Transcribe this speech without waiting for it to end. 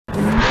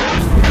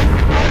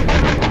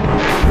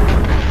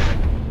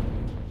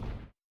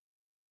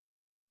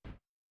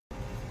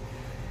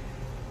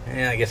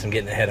Yeah, I guess I'm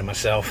getting ahead of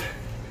myself.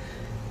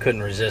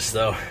 Couldn't resist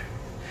though.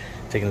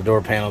 Taking the door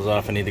panels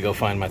off, I need to go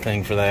find my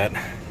thing for that.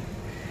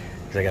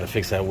 Because I got to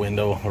fix that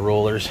window, the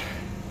rollers.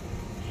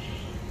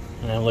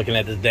 And I'm looking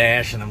at the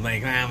dash and I'm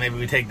like, maybe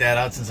we take that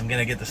out since I'm going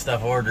to get the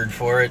stuff ordered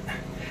for it.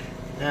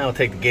 Now I'll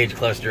take the gauge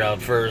cluster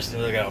out first.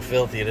 And look how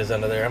filthy it is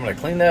under there. I'm going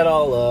to clean that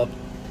all up.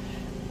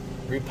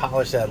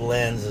 Repolish that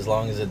lens. As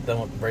long as it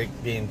don't break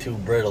being too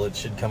brittle, it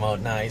should come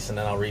out nice. And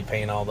then I'll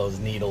repaint all those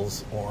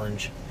needles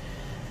orange.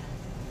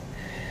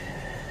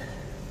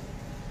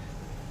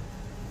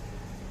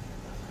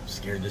 I'm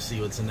scared to see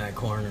what's in that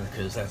corner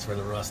because that's where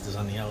the rust is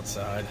on the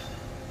outside.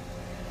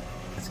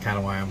 That's kind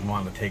of why I'm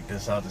wanting to take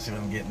this out to see what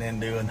I'm getting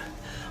into. And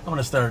I'm going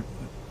to start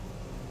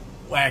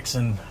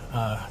waxing,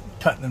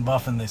 cutting and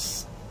buffing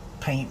this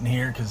paint in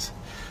here because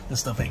this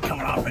stuff ain't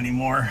coming off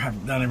anymore.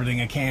 I've done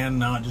everything I can.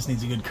 Now it just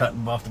needs a good cut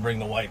and buff to bring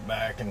the white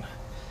back. And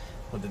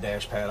with the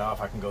dash pad off,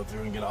 I can go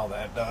through and get all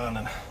that done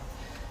and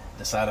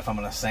decide if I'm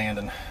going to sand.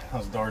 And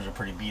those doors are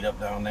pretty beat up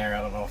down there.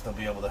 I don't know if they'll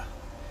be able to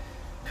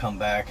come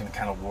back and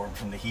kind of warp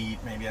from the heat.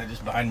 Maybe I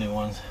just buy new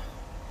ones.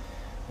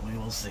 We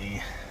will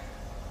see.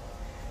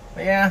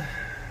 But yeah,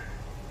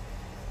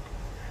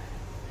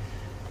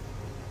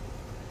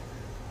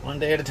 one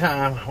day at a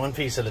time, one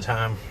piece at a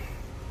time.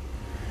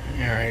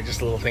 Alright,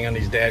 just a little thing on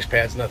these dash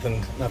pads,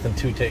 nothing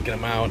too taking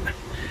them out.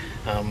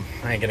 I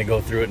ain't gonna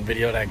go through it and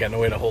video it. I got no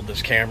way to hold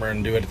this camera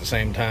and do it at the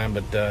same time,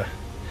 but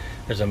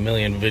there's a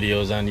million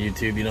videos on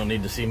YouTube. You don't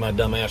need to see my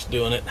dumb ass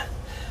doing it.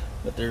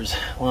 But there's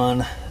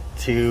 1,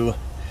 2,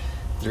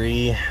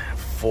 3,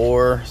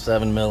 4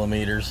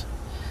 7mm.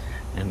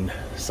 And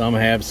some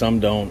have, some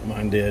don't.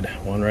 Mine did.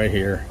 One right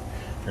here.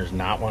 There's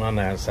not one on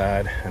that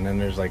side. And then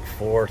there's like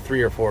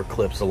 3 or 4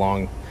 clips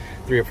along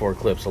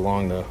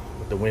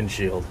the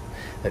windshield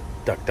that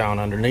duck down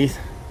underneath.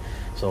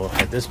 So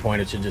at this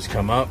point it should just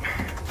come up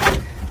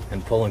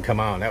and pull and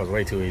come out. And that was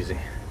way too easy.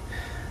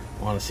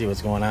 I want to see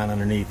what's going on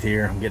underneath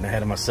here. I'm getting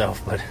ahead of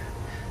myself, but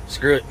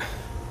screw it.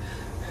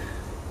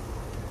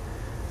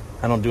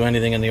 I don't do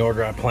anything in the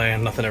order I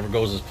plan. Nothing ever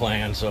goes as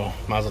planned, so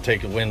might as well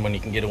take a win when you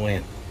can get a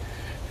win.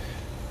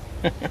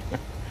 Yeah,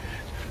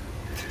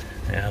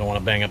 I don't want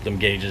to bang up them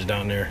gauges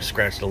down there,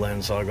 scratch the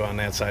lens, so I'll go on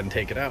that side and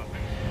take it out.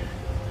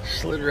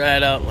 Slid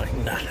right out like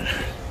nothing.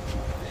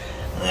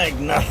 Like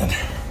nothing.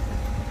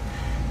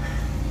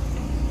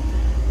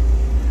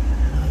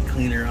 I'll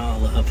clean her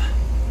all up.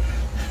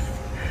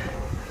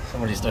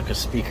 Somebody stuck a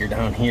speaker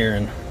down here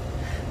and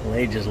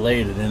they just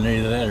laid it in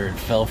either that or it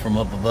fell from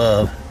up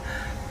above.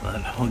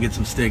 But we'll get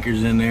some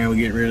stickers in there. We'll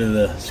get rid of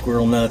the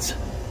squirrel nuts.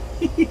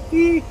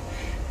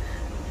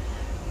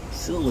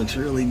 Still looks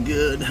really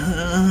good,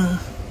 huh?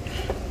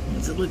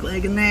 What's it look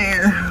like in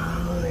there?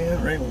 Oh,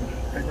 yeah, right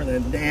where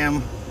that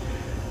damn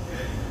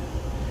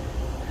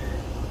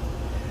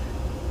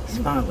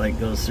spotlight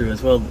goes through.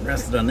 It's well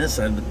rested on this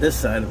side, but this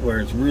side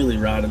where it's really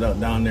rotted out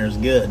down there is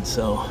good.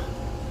 So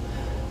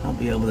I'll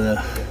be able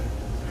to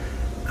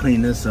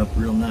clean this up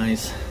real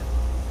nice.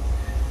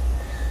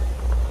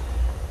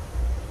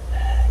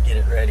 Get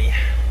it ready.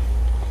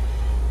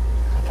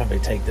 I'll probably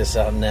take this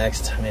out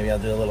next. Maybe I'll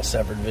do a little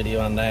separate video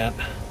on that.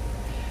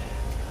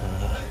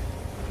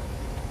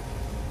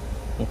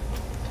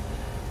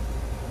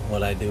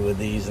 What I do with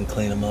these and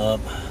clean them up.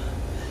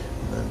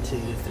 1,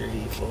 2,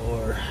 3,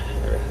 4.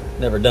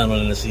 Never done one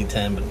in a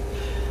C10, but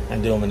I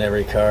do them in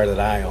every car that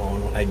I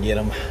own when I get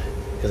them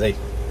because they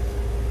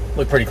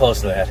look pretty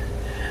close to that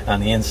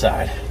on the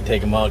inside. You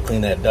take them out, clean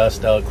that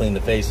dust out, clean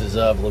the faces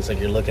up. It looks like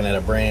you're looking at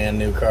a brand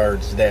new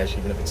car's dash,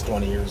 even if it's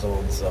 20 years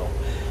old. So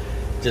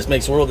it just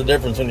makes a world of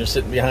difference when you're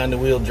sitting behind the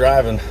wheel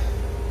driving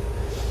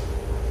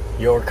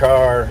your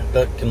car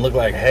that can look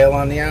like hell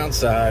on the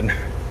outside,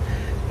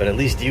 but at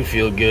least you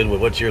feel good with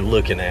what you're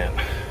looking at.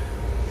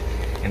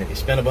 And if you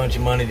spend a bunch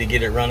of money to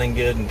get it running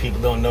good and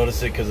people don't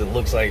notice it because it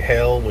looks like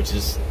hell, which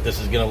is, this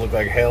is going to look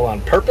like hell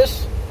on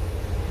purpose,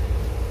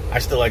 I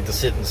still like to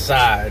sit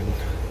inside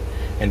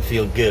and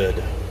feel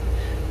good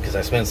because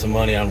I spent some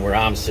money on where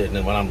I'm sitting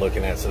and what I'm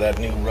looking at. So that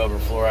new rubber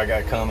floor I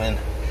got coming,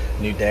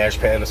 new dash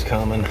pad is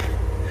coming.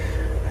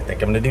 I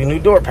think I'm going to do new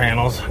door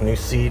panels, new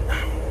seat.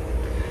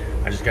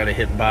 I just got to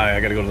hit buy. I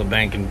got to go to the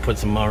bank and put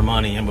some more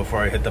money in before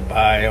I hit the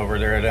buy over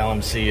there at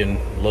LMC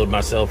and load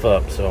myself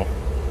up. So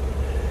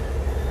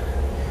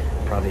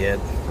probably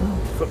had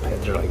foot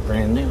pads are like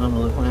brand new. I'm gonna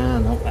look.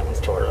 No, that one's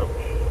tore up.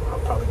 I'll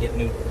probably get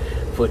new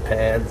foot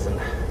pads and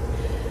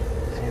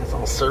see, it's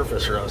all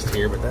surface rust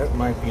here, but that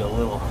might be a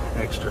little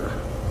extra.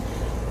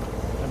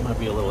 That might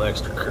be a little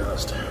extra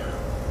crust.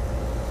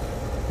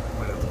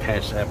 Might have to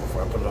patch that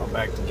before I put it all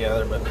back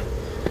together, but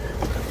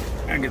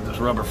I get this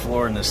rubber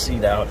floor and this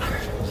seat out.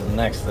 This is the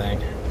next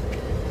thing.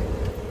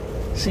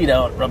 Seat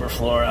out, rubber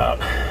floor out,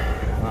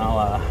 and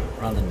I'll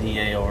run the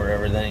DA over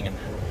everything and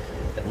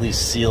at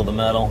least seal the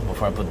metal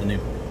before I put the new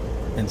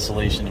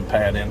insulation and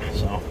pad in.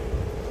 So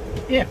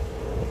yeah,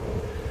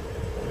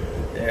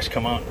 dash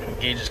come out,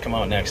 gauges come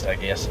out next, I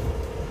guess.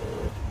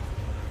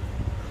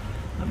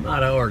 I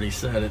might have already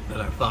said it,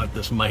 that I thought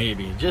this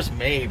maybe, just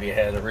maybe,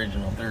 had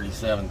original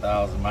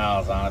 37,000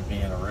 miles on it,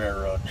 being a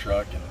railroad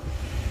truck and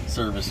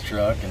service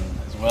truck, and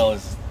as well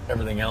as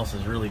everything else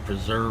is really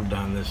preserved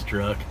on this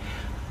truck.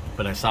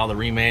 But I saw the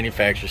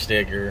remanufacture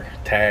sticker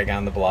tag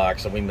on the block,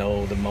 so we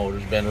know the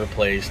motor's been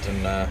replaced,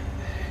 and it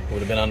would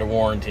have been under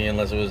warranty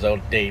unless it was out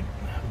of date.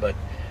 But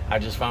I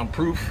just found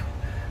proof.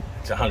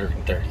 It's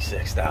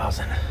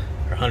 $136,000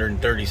 or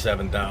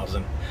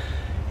 $137,000.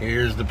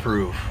 Here's the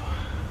proof.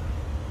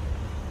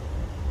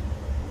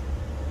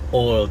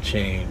 Oil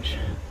change.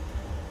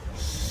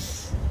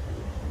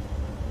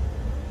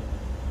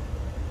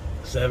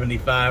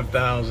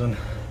 75,000.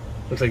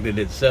 Looks like they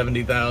did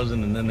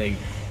 70,000 and then they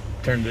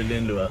turned it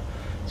into a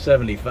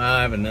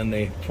 75, and then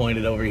they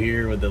pointed over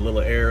here with the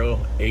little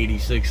arrow,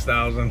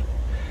 86,000.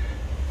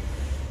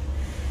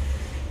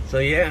 So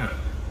yeah,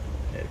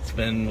 it's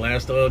been,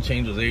 last oil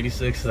change was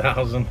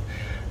 86,000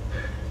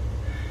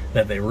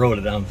 that they wrote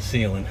it on the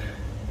ceiling.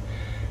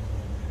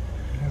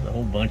 There's a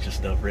whole bunch of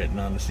stuff written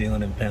on the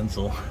ceiling in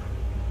pencil,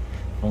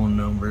 phone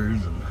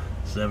numbers, and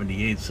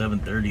 78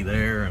 730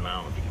 there, and I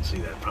don't know if you can see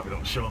that, probably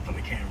don't show up on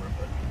the camera,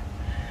 but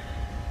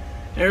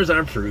there's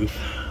our proof.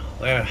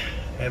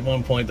 At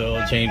one point the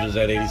oil change was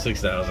at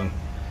 86,000.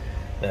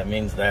 That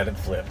means that it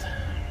flipped.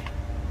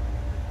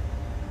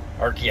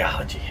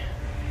 Archaeology.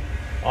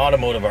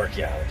 Automotive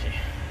archaeology.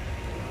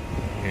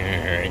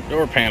 Alright,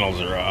 door panels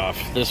are off.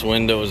 This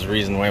window is the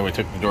reason why we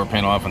took the door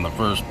panel off in the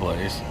first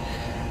place.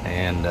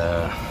 And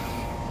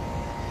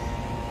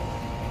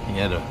you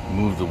had to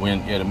move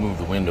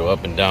the window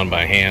up and down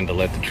by hand to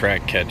let the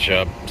track catch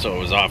up. So it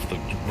was off the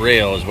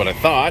rail is what I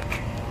thought.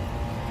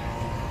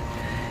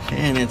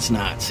 And it's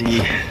not.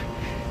 See,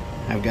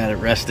 I've got it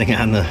resting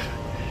on the,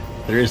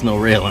 there is no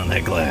rail on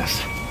that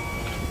glass.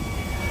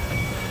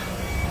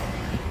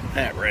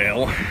 That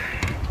rail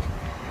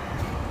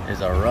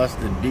is a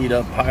rusted, beat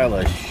up pile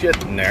of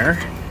shit in there.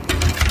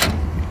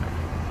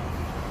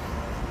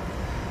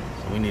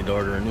 So we need to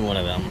order a new one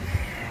of them.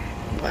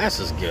 The glass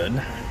is good.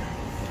 So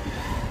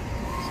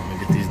I'm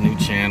gonna get these new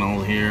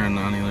channels here and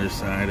on the other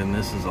side, and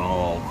this is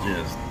all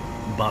just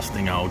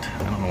busting out.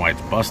 I don't know why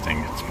it's busting.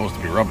 It's supposed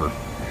to be rubber.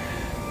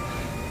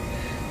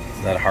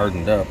 It's that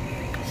hardened up.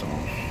 So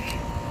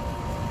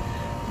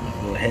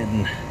I'll go ahead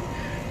and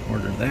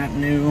order that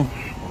new.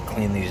 We'll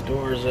clean these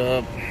doors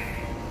up.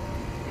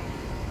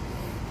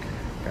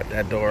 Got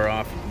that door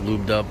off,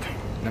 lubed up.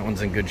 That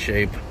one's in good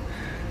shape.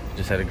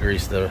 Just had to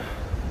grease the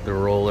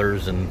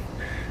rollers, and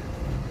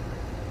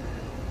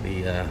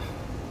the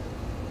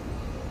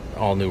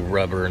all new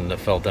rubber, and the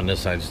felt on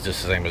this side is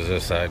just the same as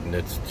this side, and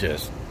it's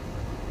just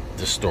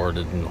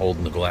distorted and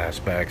holding the glass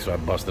back. So I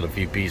busted a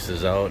few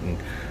pieces out, and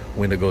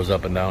window goes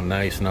up and down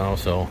nice now.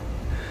 So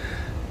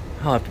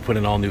I'll have to put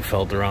an all new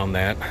felt around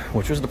that,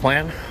 which was the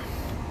plan.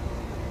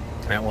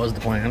 That was the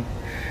plan.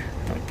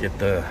 I'll get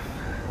the,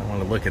 I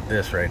want to look at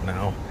this right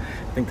now.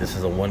 I think this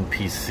is a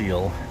one-piece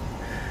seal,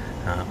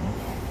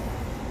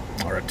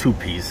 or a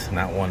two-piece,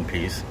 not one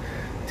piece,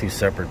 two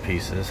separate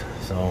pieces.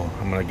 So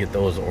I'm gonna get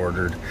those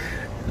ordered.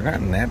 They're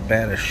not in that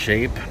bad a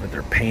shape, but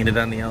they're painted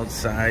on the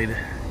outside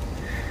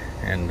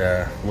and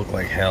look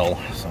like hell.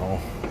 So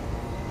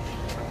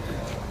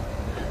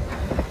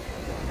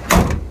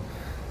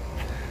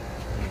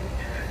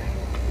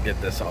get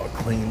this all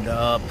cleaned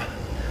up.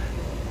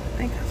 I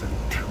think that's a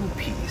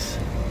two-piece.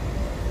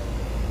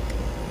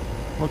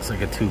 Looks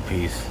like a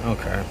two-piece.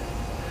 Okay.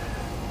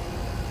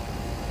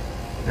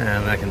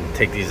 And I can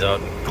take these out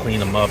and clean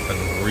them up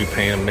and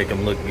repaint them, make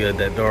them look good.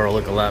 That door will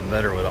look a lot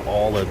better with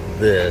all of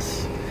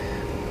this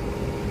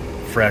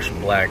fresh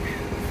black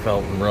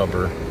felt and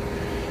rubber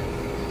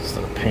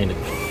instead of painted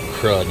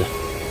crud.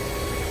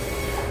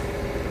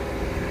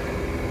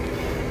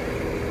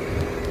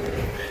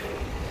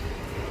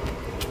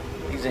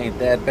 These ain't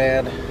that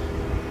bad.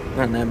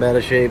 Not in that bad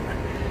a shape,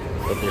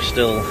 but they're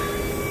still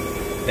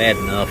bad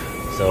enough.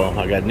 So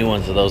I got new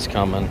ones of those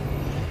coming.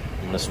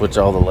 I'm gonna switch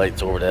all the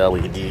lights over to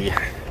l.e.d.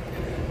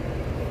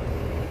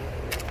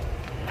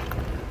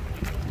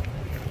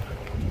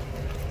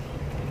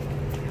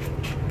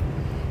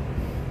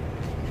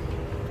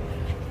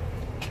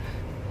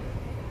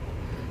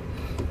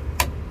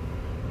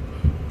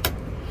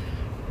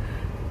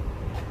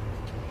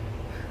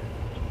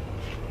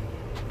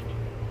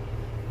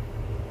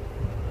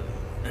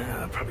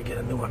 I'll probably get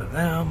a new one of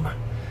them. I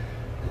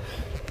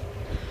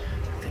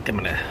think I'm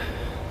gonna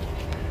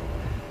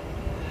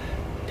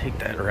take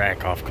that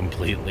rack off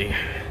completely.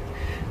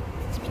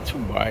 It's too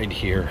wide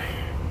here.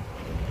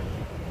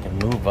 I can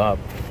move up.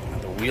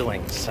 The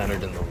wheeling's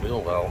centered in the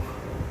wheel well.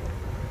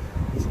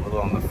 It's a little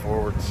on the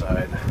forward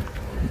side.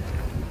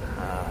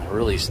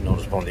 Really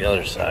noticeable on the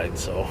other side.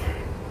 So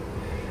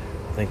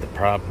I think the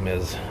problem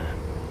is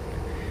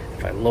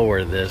if I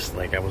lower this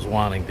like I was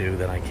wanting to,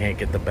 then I can't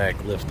get the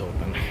back lift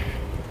open.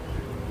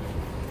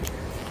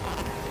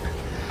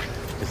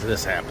 Because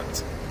this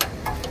happens.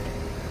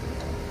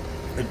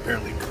 It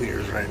barely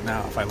clears right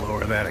now. If I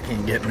lower that, I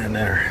can't get in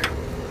there.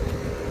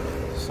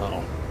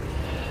 So,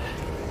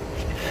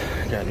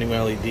 got new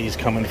LEDs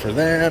coming for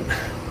that.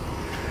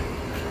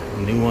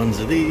 New ones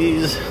of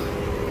these.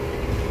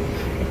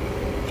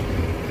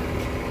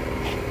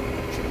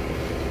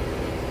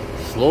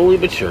 Slowly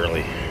but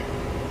surely.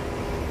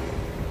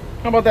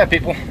 How about that,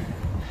 people?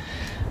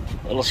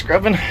 A little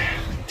scrubbing,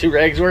 2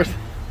 rags worth.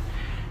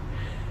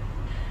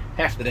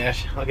 Half the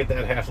dash. I'll get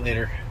that half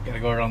later. Gotta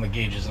go around the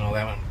gauges and all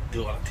that one.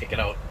 Do want to take it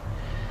out.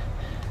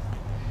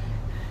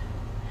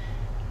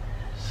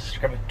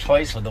 Scrub it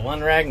twice with the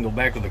 1 rag and go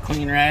back with the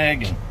clean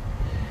rag.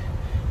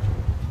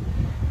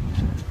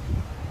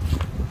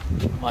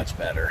 And much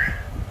better.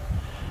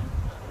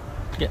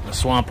 Getting the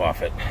swamp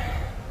off it.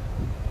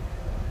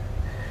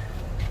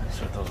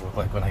 That's what those look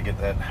like when I get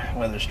that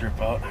weather strip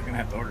out. I'm gonna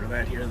have to order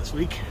that here this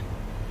week.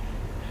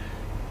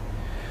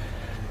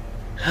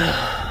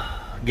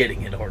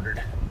 Getting it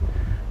ordered.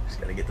 Just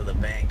gotta get to the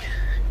bank.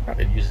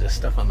 Probably use this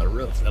stuff on the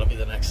roof. That'll be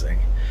the next thing.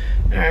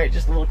 Alright,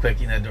 just a little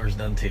quickie. That door's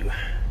done too.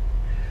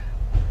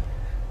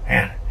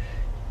 Man,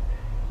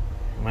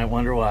 you might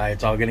wonder why.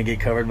 It's all gonna get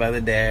covered by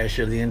the dash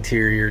or the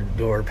interior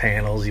door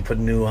panels. You put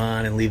new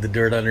on and leave the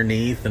dirt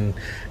underneath, and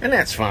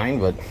that's fine,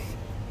 but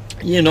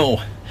you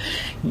know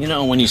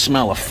when you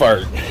smell a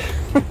fart,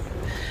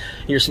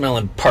 you're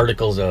smelling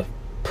particles of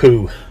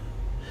poo.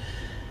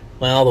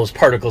 Well, those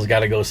particles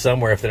got to go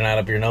somewhere. If they're not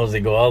up your nose, they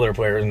go other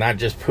places. Not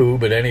just poo,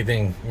 but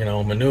anything,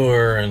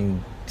 manure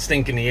and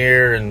stink in the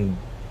air and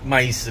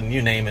mice and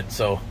you name it.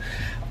 So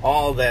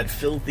all that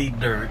filthy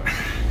dirt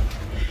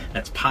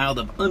that's piled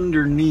up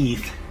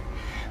underneath,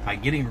 by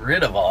getting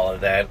rid of all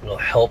of that, will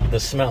help the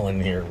smell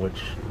in here,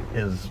 which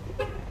is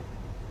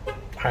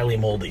highly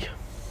moldy.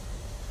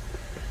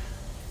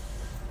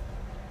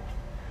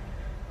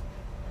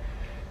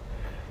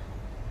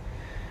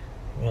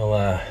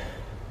 We'll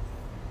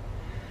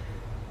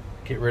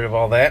get rid of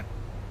all that.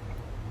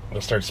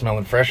 It'll start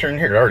smelling fresher in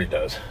here. It already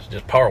does.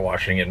 Just power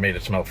washing it made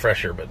it smell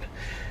fresher, but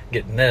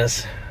getting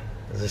this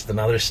is just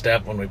another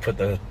step. When we put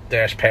the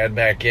dash pad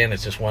back in,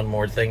 it's just one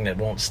more thing that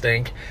won't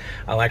stink.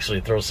 I'll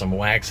actually throw some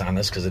wax on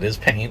this because it is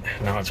paint.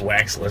 Now it's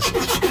waxless.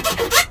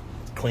 It's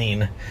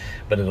clean,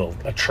 but it'll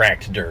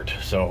attract dirt.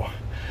 So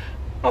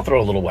I'll throw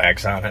a little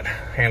wax on it.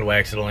 Hand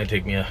wax, it'll only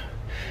take me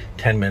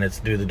 10 minutes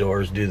to do the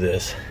doors, do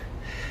this.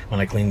 When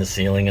I clean the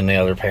ceiling and the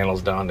other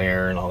panels down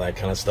there and all that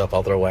kind of stuff,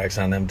 I'll throw wax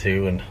on them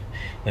too, and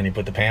then you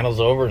put the panels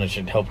over and it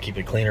should help keep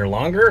it cleaner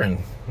longer. And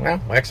well,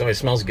 wax always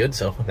smells good,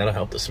 so that'll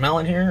help the smell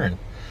in here. And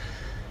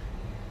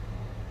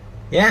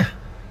yeah,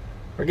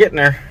 we're getting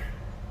there.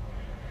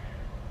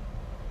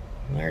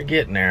 We're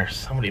getting there.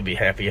 Somebody will be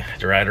happy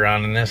to ride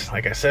around in this.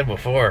 Like I said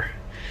before,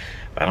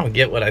 if I don't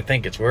get what I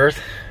think it's worth,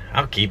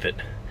 I'll keep it,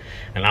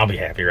 and I'll be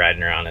happy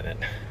riding around in it.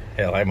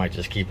 Hell, I might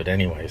just keep it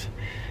anyways.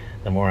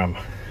 The more I'm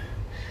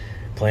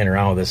playing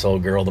around with this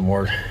old girl, the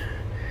more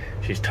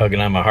she's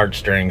tugging on my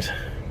heartstrings.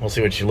 We'll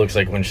see what she looks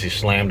like when she's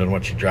slammed and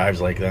what she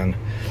drives like then.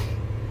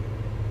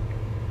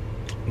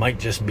 Might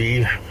just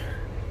be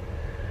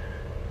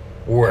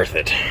worth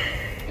it.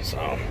 So,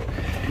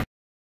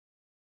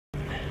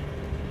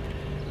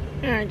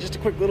 alright, just a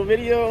quick little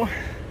video.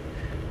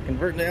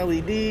 Converting to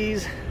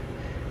LEDs.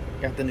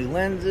 Got the new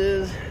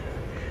lenses.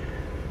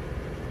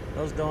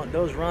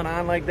 Those run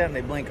on like that and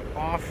they blink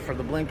off for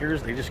the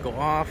blinkers. They just go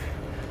off.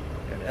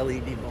 Got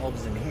LED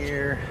bulbs in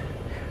here,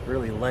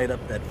 really light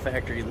up that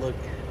factory look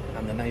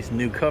on the nice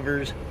new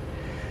covers.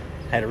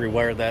 Had to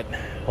rewire that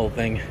whole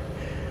thing.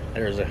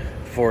 There's a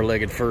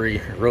 4-legged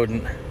furry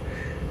rodent,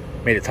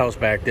 made its house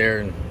back there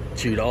and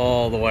chewed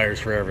all the wires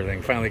for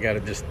everything. Finally got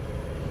it just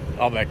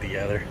all back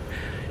together.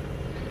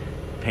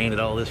 Painted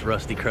all this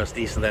rusty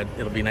crusty so that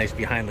it'll be nice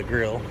behind the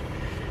grill.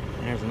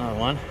 There's another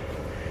one,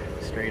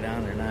 straight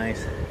on, they're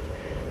nice.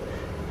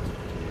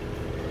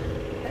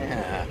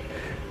 Yeah,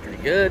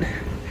 pretty good.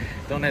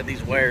 Don't have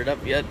these wired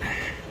up yet.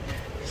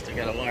 Still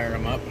gotta wire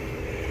them up.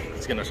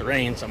 It's gonna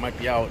rain, so I might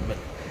be out, but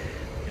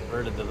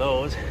converted to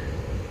those.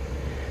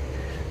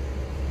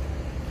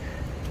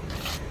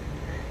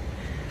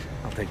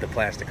 I'll take the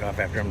plastic off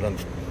after I'm done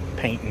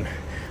painting.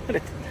 But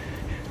it's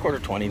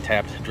 1/4-20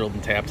 tapped, drilled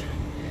and tapped.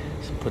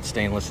 So put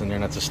stainless in there,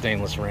 and that's a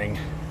stainless ring.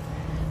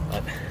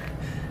 But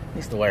at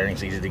least the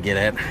wiring's easy to get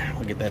at.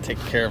 We'll get that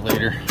taken care of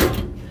later.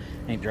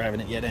 Ain't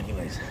driving it yet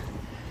anyways.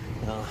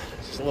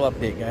 Just a little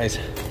update, guys.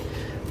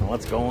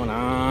 What's going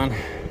on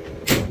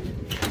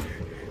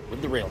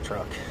with the rail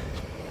truck.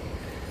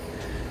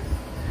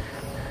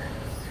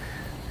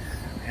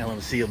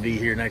 LMC will be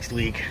here next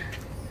week.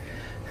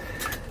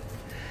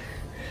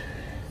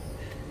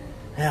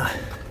 Yeah.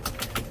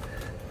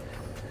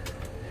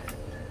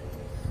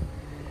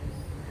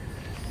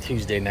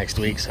 Tuesday next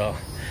week, so I'll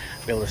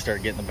be able to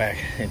start getting the back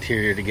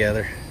interior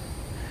together.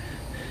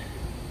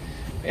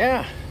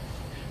 Yeah,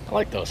 I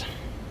like those.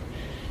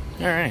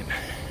 All right,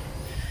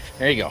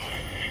 there you go.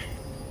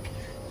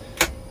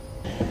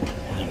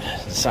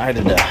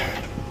 Decided to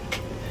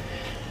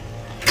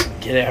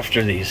get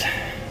after these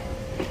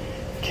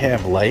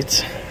cab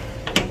lights.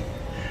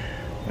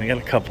 We got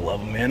a couple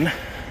of them in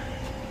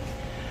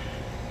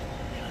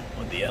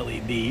with the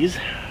LEDs,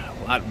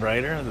 a lot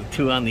brighter. The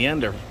two on the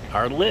end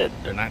are lit.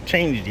 They're not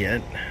changed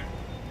yet.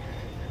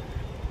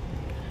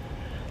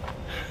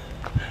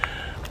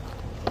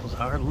 Those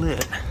are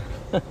lit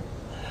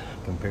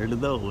compared to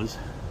those.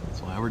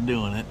 That's why we're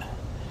doing it.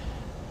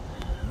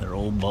 They're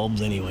old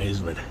bulbs anyways,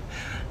 but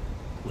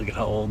Look at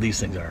how old these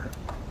things are.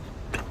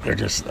 They're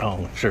just,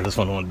 oh, I'm sure this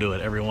one won't do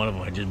it. Every one of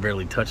them I just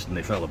barely touched and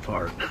they fell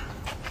apart.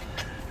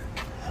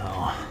 So,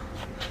 I'll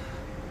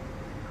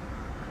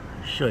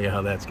show you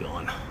how that's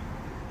going.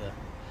 The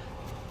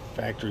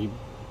factory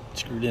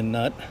screwed in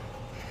nut.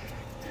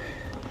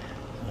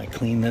 I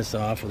clean this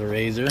off with a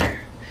razor,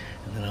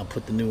 and then I'll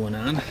put the new one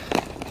on.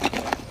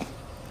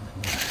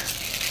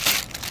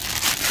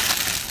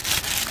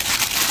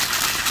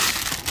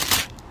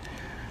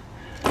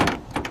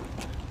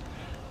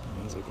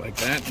 Those look like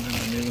that, and then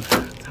the new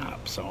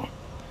top. So,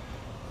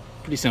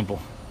 pretty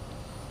simple.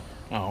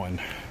 Oh, and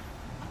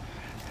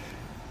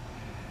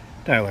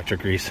dielectric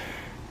grease.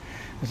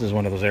 This is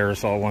one of those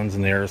aerosol ones,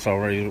 and the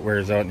aerosol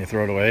wears out and you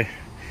throw it away.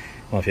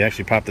 Well, if you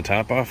actually pop the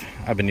top off,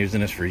 I've been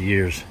using this for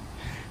years.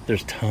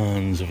 There's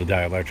tons of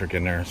dielectric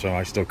in there, so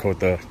I still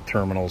coat the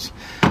terminals.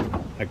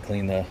 I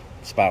clean the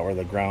spot where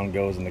the ground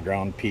goes and the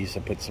ground piece. I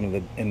put some of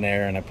it in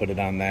there and I put it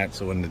on that,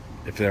 so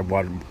if that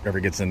water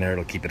ever gets in there,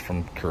 it'll keep it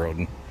from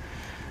corroding.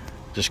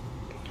 Just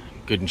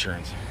good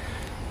insurance.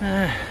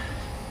 I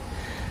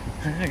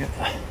got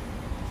the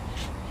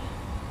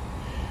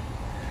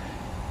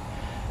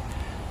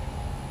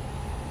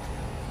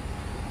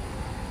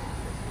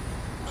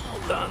all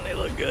done. They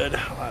look good,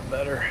 a lot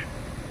better.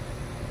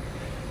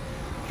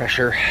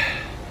 Pressure.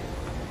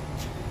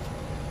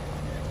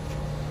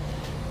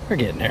 We're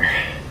getting there.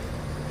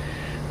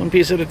 One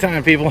piece at a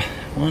time, people.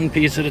 One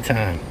piece at a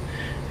time.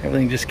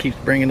 Everything just keeps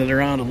bringing it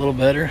around a little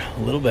better, a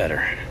little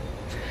better.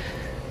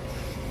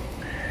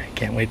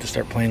 Can't wait to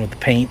start playing with the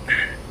paint.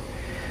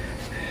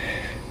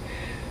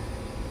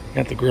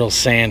 Got the grill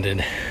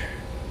sanded.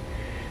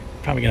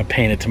 Probably gonna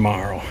paint it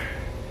tomorrow.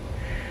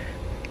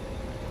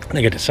 I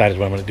think I decided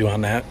what I'm gonna do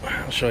on that.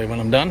 I'll show you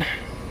when I'm done.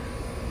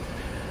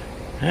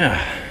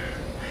 Yeah.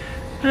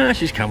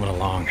 She's coming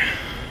along.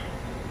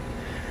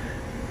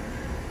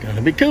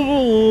 Gonna be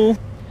cool.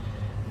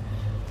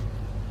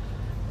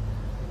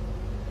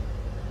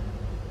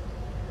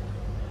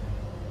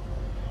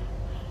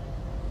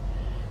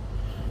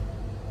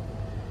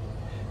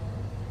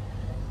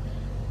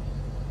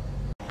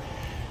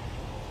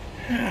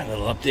 A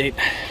little update.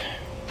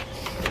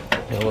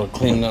 Got a little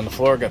cleaning on the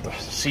floor. Got the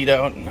seat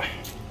out and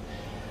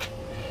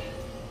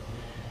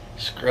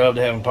scrubbed.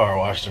 Haven't power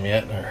washed them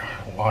yet, or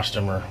washed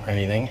them or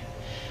anything.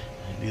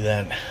 Do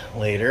that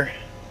later.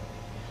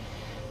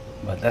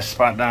 But that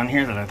spot down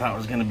here that I thought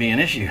was going to be an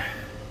issue,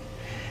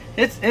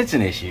 it's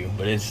an issue,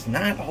 but it's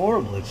not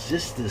horrible. It's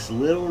just this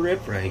little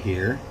rip right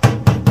here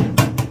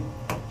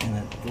and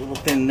that little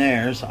thing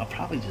there, so I'll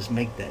probably just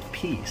make that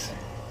piece,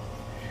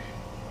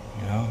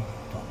 you know,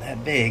 about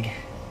that big.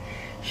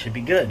 Should be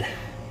good.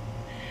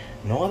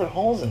 No other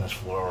holes in this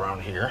floor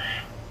around here.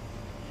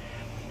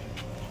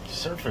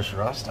 Surface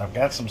rust. I've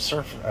got some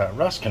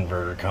rust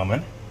converter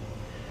coming.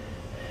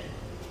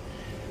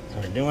 So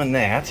we're doing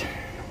that.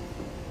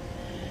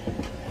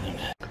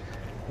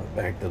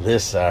 Back to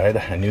this side.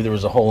 I knew there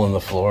was a hole in the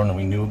floor, and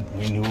we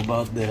knew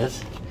about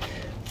this.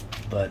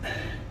 But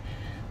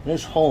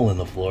this hole in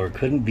the floor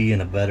couldn't be in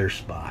a better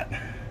spot.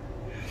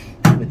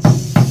 It's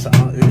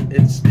solid.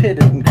 It's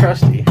pitted and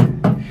crusty,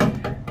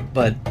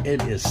 but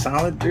it is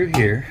solid through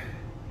here.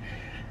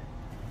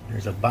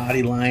 There's a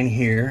body line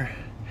here.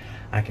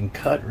 I can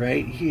cut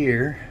right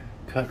here,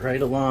 cut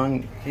right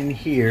along in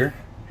here,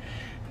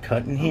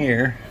 cut in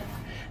here.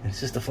 It's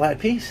just a flat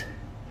piece.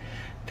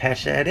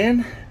 Patch that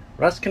in,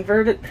 rust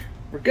convert it,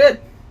 we're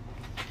good.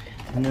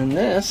 And then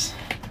this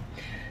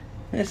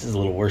is a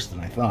little worse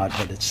than I thought,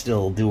 but it's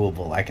still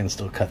doable. I can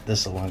still cut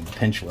this along the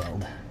pinch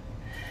weld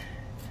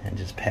and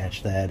just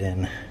patch that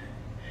in,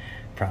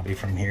 probably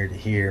from here to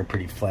here.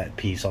 Pretty flat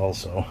piece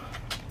also.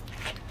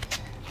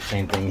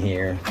 Same thing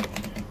here.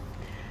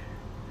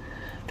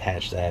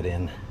 Patch that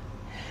in.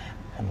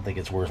 I don't think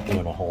it's worth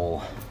doing a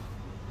whole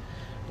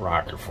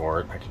rocker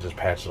for it. I could just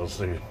patch those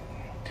through.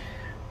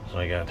 So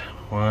I got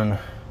 1,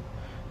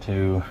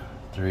 2,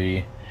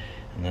 3,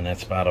 and then that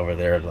spot over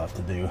there I'd love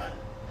to do.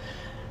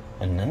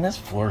 And then this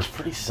floor is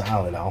pretty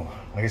solid.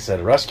 Like I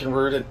said, rust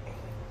convert it,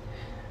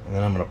 and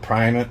then I'm gonna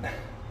prime it,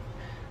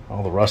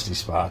 all the rusty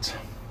spots,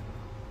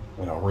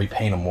 and I'll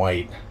repaint them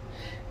white.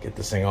 Get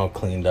this thing all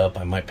cleaned up.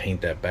 I might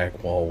paint that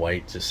back wall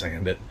white, just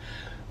sand it.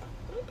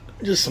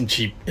 Just some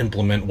cheap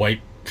implement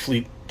white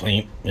fleet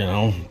paint, you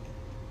know,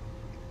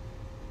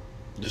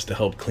 just to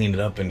help clean it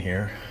up in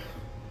here.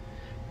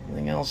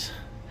 Everything else,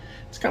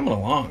 it's coming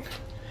along.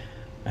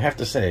 I have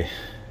to say,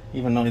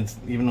 even though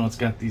it's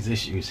got these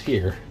issues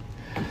here,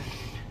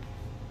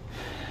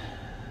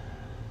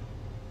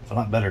 it's a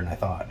lot better than I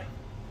thought.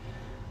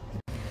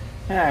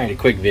 Alright, a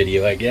quick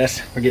video, I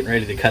guess. We're getting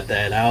ready to cut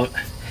that out.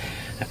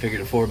 I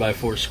figured a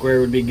 4x4 square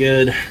would be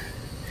good.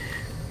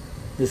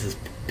 This is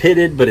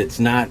pitted, but it's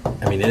not,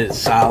 I mean, it is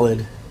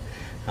solid.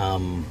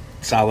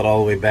 Solid all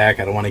the way back.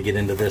 I don't want to get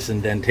into this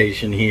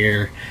indentation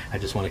here. I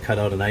just want to cut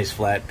out a nice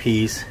flat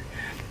piece.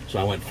 So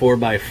I went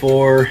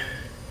 4x4,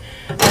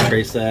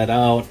 trace that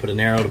out, put an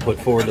arrow to put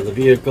forward to the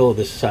vehicle,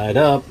 this side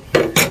up.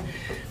 I'm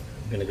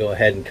going to go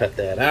ahead and cut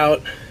that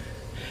out,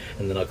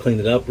 and then I'll clean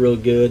it up real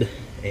good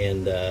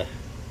and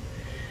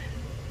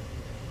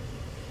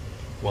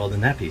weld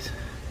in that piece.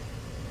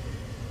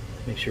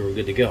 Make sure we're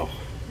good to go.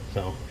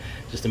 So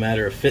just a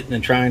matter of fitting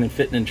and trying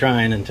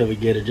until we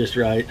get it just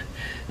right.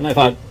 And I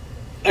thought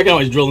I can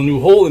always drill a new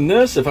hole in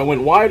this if I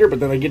went wider, but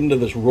then I get into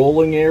this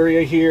rolling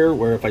area here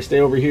where if I stay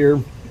over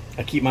here,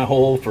 I keep my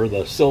hole for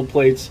the sill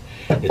plates.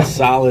 It's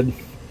solid.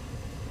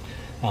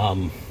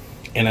 And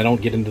I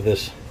don't get into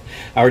this.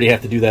 I already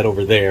have to do that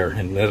over there,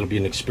 and that'll be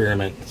an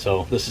experiment.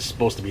 So this is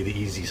supposed to be the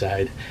easy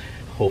side.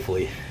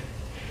 Hopefully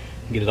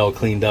get it all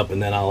cleaned up,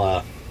 and then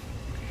I'll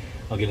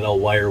get it all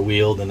wire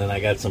wheeled, and then I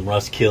got some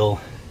rust kill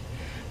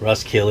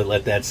it,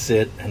 let that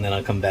sit, and then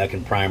I'll come back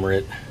and primer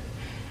it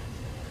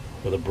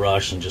with a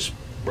brush and just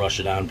brush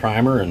it on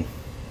primer, and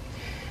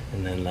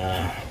then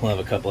we'll have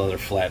a couple other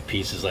flat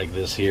pieces like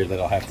this here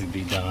that'll have to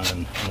be done,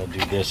 and I'm gonna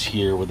do this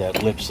here with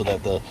that lip so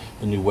that the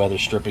new weather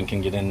stripping can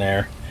get in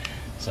there.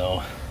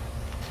 So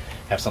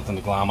have something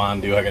to glom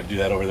on do. I got to do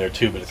that over there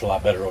too, but it's a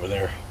lot better over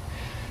there,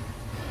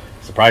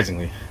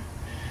 surprisingly.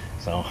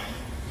 So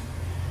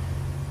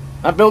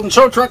not building a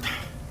show truck,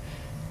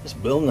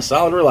 just building a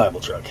solid, reliable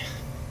truck.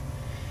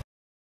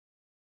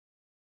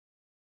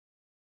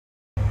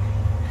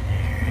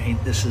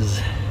 Alright, this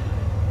is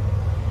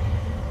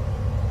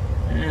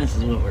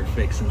what we're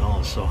fixing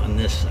also on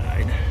this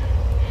side.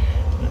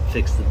 I'm going to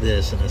fix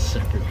this in a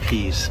separate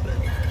piece, but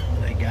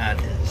what I got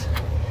is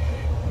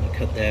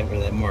cut that where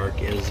that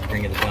mark is,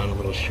 bring it down a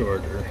little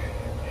shorter.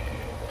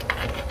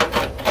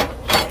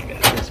 I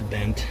got this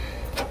bent.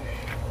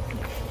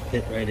 It'll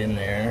fit right in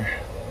there.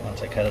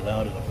 Once I cut it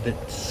out, it'll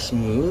fit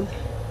smooth.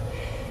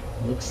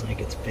 Looks like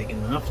it's big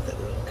enough that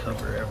it'll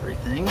cover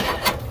everything.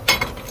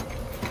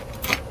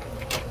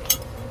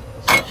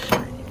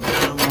 Shiny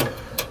metal.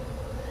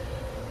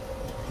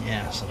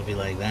 Yeah, so it'll be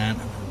like that,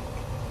 and then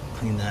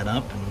clean that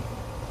up, and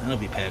that'll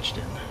be patched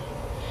in.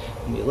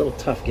 It'll be a little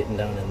tough getting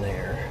down in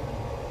there.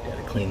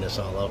 Gotta clean this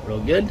all out real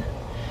good.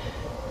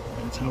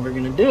 That's how we're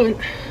gonna do it.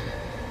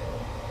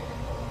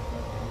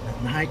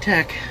 Nothing high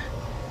tech.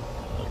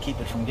 It'll keep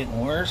it from getting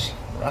worse.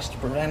 Rust to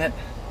prevent it.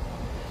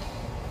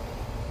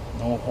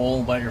 No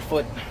hole by your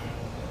foot.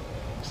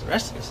 The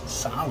rest of this is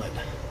solid.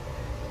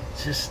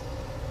 It's just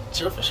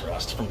surface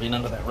rust from being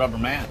under that rubber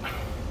mat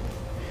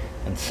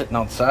and sitting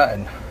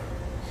outside.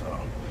 So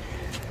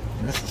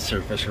this is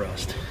surface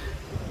rust.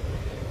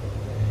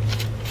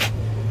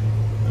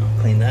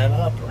 Clean that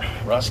up, or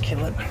rust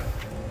kill it.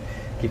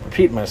 Keep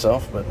repeating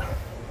myself, but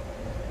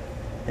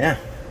yeah.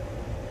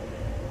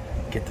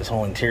 Get this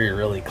whole interior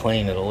really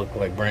clean. It'll look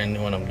like brand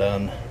new when I'm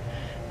done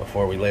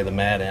before we lay the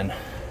mat in.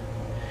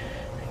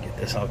 Get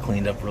this all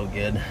cleaned up real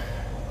good.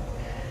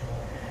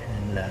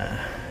 And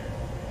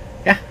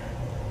yeah,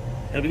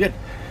 it'll be good.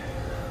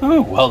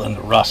 Ooh, welding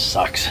the rust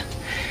sucks.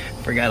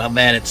 Forgot how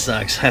bad it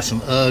sucks. Has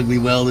some ugly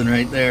welding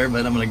right there,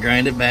 but I'm gonna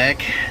grind it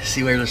back,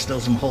 see where there's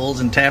still some holes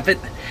and tap it.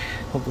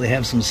 Hopefully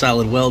have some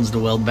solid welds to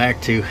weld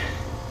back to.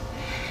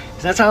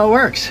 'Cause that's how it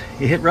works.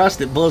 You hit rust,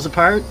 it blows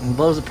apart and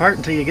blows apart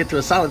until you get to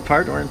a solid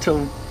part, or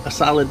until a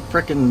solid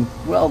frickin'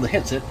 weld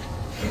hits it.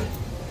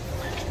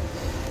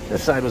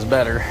 This side was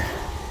better.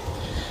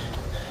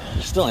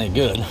 Still ain't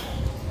good,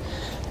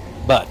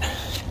 but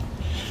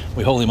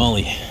we holy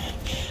moly,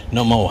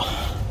 no more.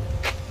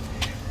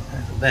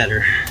 That's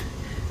better.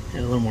 Had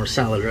a little more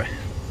solid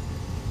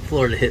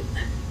floor to hit.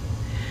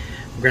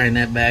 Grind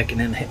that back and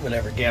then hit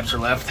whatever gaps are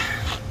left.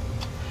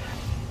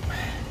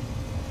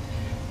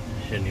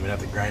 Shouldn't even have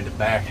to grind it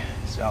back.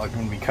 It's all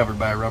going to be covered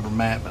by a rubber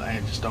mat, but I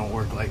just don't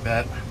work like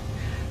that.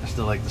 I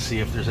still like to see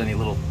if there's any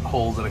little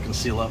holes that I can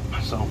seal up.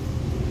 So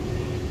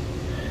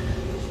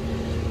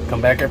come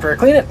back after I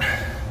clean it.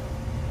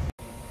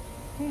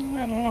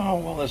 I don't know how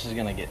well this is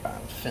going to get on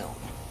film.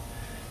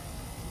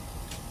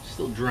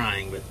 Still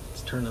drying, but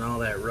it's turning all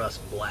that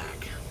rust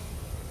black.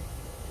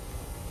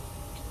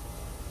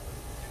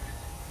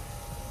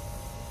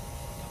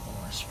 A couple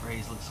more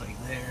sprays looks like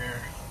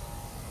there.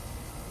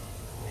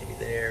 Maybe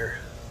there.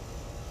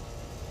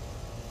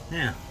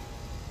 Yeah.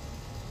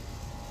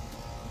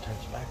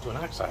 Turns back to an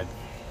oxide.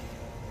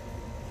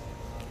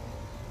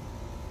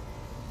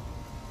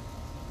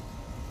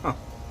 Huh.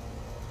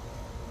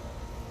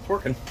 It's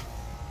working.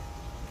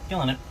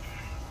 Killing it.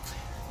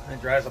 When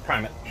it dries, I'll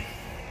prime it.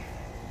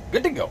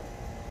 Good to go.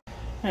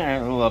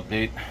 Alright, a little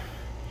update.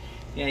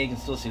 Yeah, you can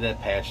still see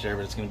that patch there,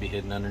 but it's going to be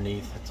hidden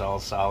underneath. It's all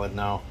solid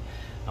now.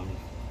 I'm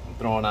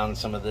throwing on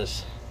some of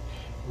this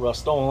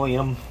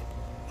Rust-Oleum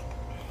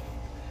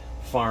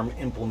Farm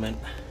Implement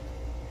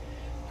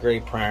gray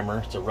primer.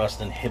 It's a rust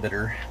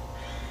inhibitor.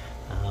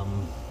 A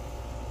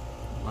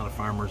lot of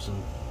farmers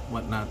and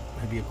whatnot,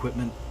 heavy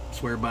equipment,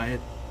 swear by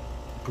it.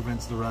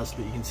 Prevents the rust,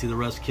 but you can see the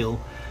rust killed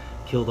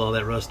all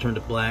that rust, turned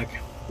it black.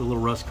 The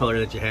little rust color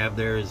that you have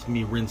there is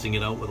me rinsing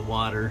it out with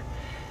water,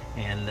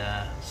 and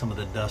some of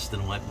the dust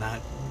and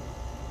whatnot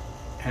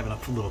having a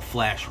little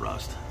flash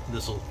rust.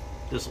 This'll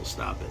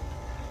stop it.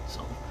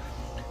 So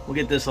we'll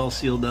get this all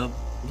sealed up,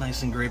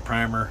 nice and gray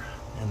primer,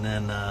 and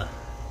then I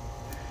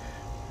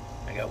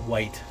got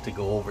white to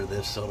go over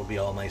this, so it'll be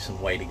all nice and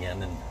white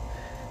again, and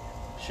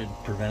should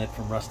prevent it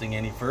from rusting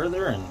any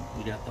further. And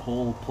we got the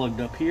hole plugged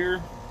up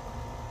here,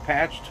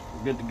 patched.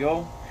 We're good to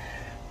go.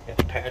 Got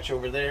the patch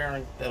over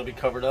there. That'll be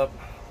covered up.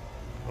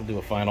 I'll do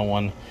a final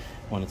one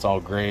when it's all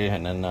gray,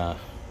 and then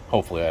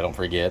hopefully I don't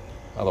forget.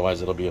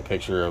 Otherwise it'll be a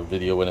picture or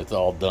video when it's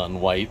all done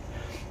white.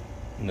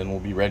 And then we'll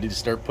be ready to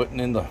start putting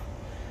in the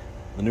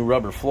new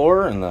rubber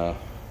floor and the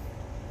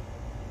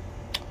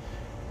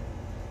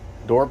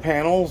door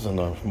panels and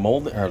the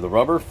mold, or the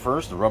rubber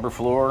first, the rubber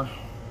floor,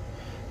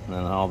 and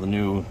then all the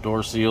new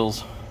door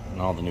seals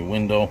and all the new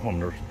window.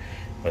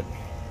 But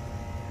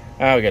we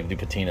got to do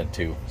patina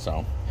too.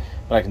 So,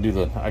 but I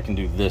can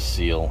do this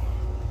seal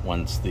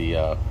once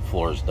the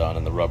floor is done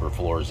and the rubber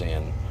floor is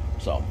in.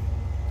 So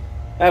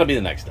that'll be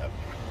the next step.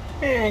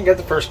 And got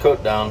the first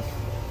coat down.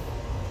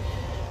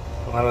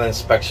 A lot of the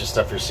inspection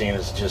stuff you're seeing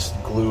is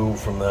just glue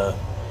from the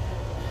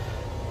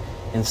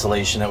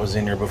insulation that was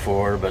in here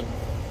before, but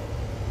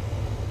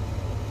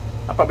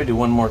I'll probably do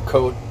one more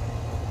coat,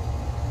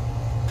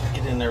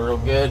 get in there real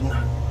good,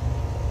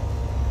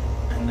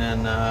 and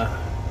then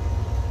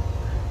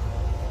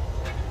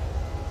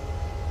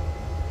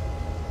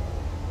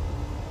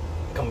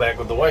come back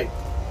with the white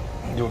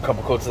and do a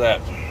couple coats of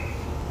that.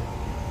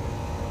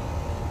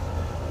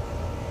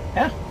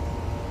 Yeah,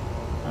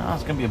 well,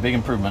 it's gonna be a big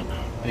improvement,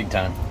 big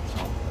time.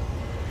 So,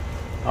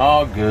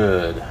 all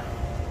good.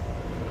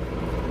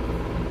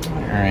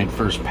 All right,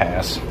 first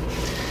pass.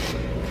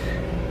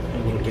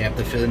 A little gap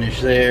to finish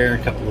there, a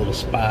couple little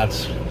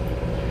spots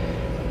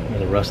where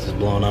the rust is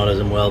blowing out as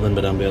I'm welding,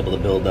 but I'll be able to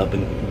build up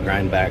and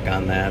grind back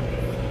on that.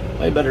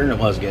 Way better than it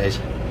was, guys.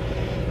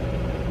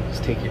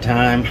 Just take your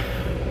time,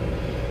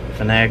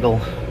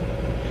 finagle.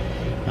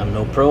 I'm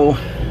no pro,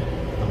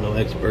 I'm no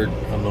expert,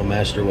 I'm no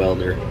master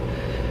welder,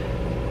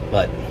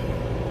 but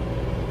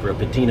for a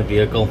patina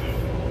vehicle,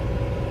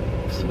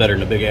 this is better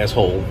than a big ass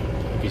hole.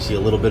 If you see a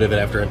little bit of it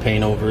after I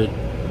paint over it,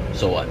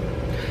 so what?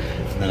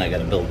 And then I got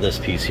to build this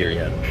piece here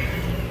yet.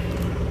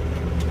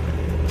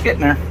 It's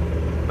getting there.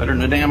 Better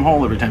than a damn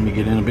hole every time you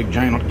get in a big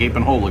giant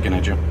gaping hole looking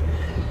at you.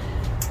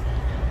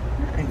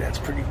 I think that's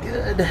pretty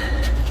good.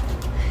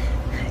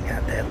 I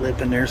got that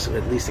lip in there, so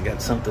at least I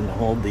got something to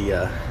hold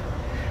the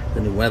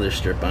new weather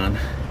strip on.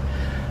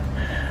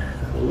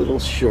 A little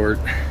short.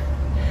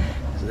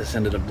 So this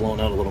ended up blowing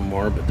out a little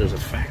more, but there's a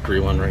factory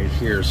one right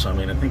here, so I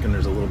mean, I'm thinking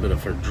there's a little bit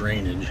of for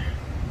drainage.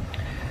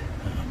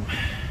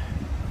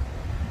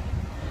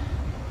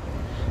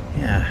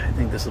 Yeah, I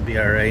think this will be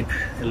all right.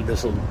 I'm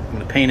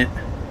gonna paint it,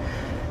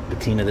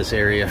 patina this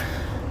area,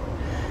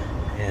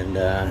 and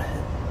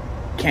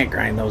can't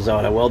grind those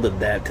out. I welded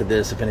that to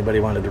this. If anybody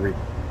wanted to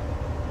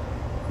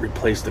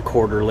replace the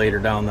quarter later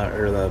down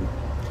the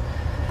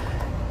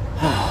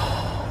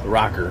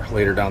rocker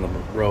later down the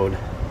road,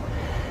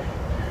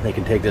 they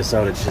can take this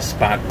out. It's just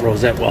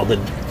rosette welded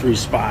 3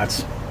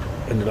 spots,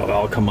 and it'll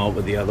all come out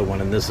with the other one.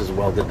 And this is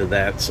welded to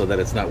that so that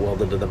it's not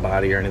welded to the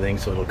body or anything,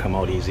 so it'll come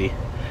out easy.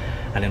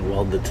 I didn't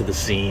weld it to the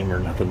seam or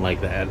nothing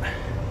like that.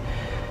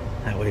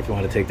 That way if you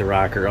want to take the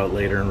rocker out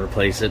later and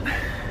replace it,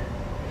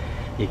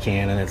 you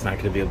can, and it's not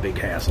going to be a big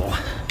hassle.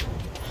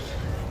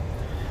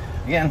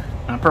 Again,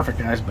 not perfect,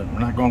 guys, but we're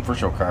not going for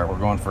show car. We're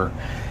going for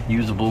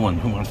usable, and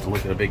who wants to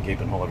look at a big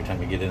gaping hole every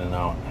time you get in and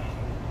out?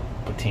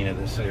 Patina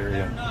this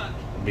area.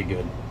 It'll be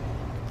good.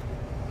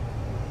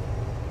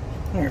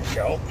 There we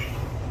go.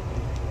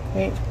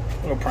 Hey,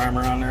 little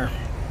primer on there.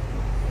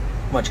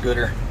 Much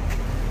gooder.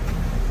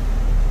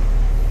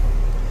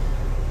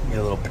 Get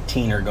a little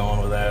patina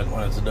going with that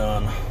when it's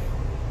done.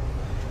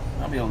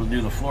 I'll be able to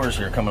do the floors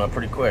here coming up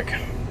pretty quick.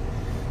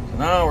 So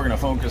now we're going to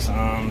focus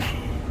on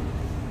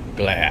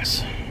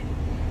glass.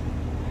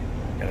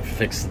 Got to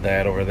fix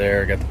that over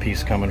there. Got the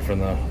piece coming from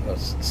the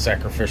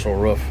sacrificial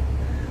roof.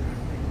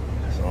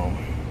 So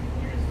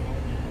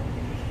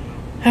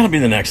that'll be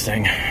the next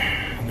thing.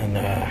 And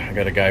then I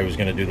got a guy who's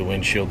going to do the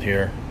windshield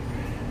here.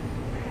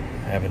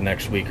 I have it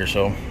next week or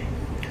so.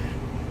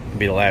 It'll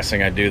be the last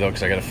thing I do though,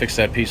 because I got to fix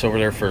that piece over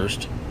there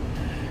first.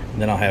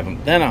 And then I'll have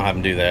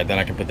him do that. Then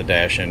I can put the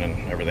dash in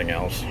and everything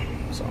else.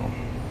 So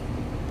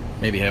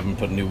maybe have him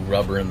put new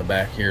rubber in the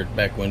back here,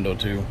 back window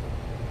too.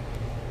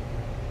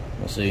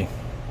 We'll see.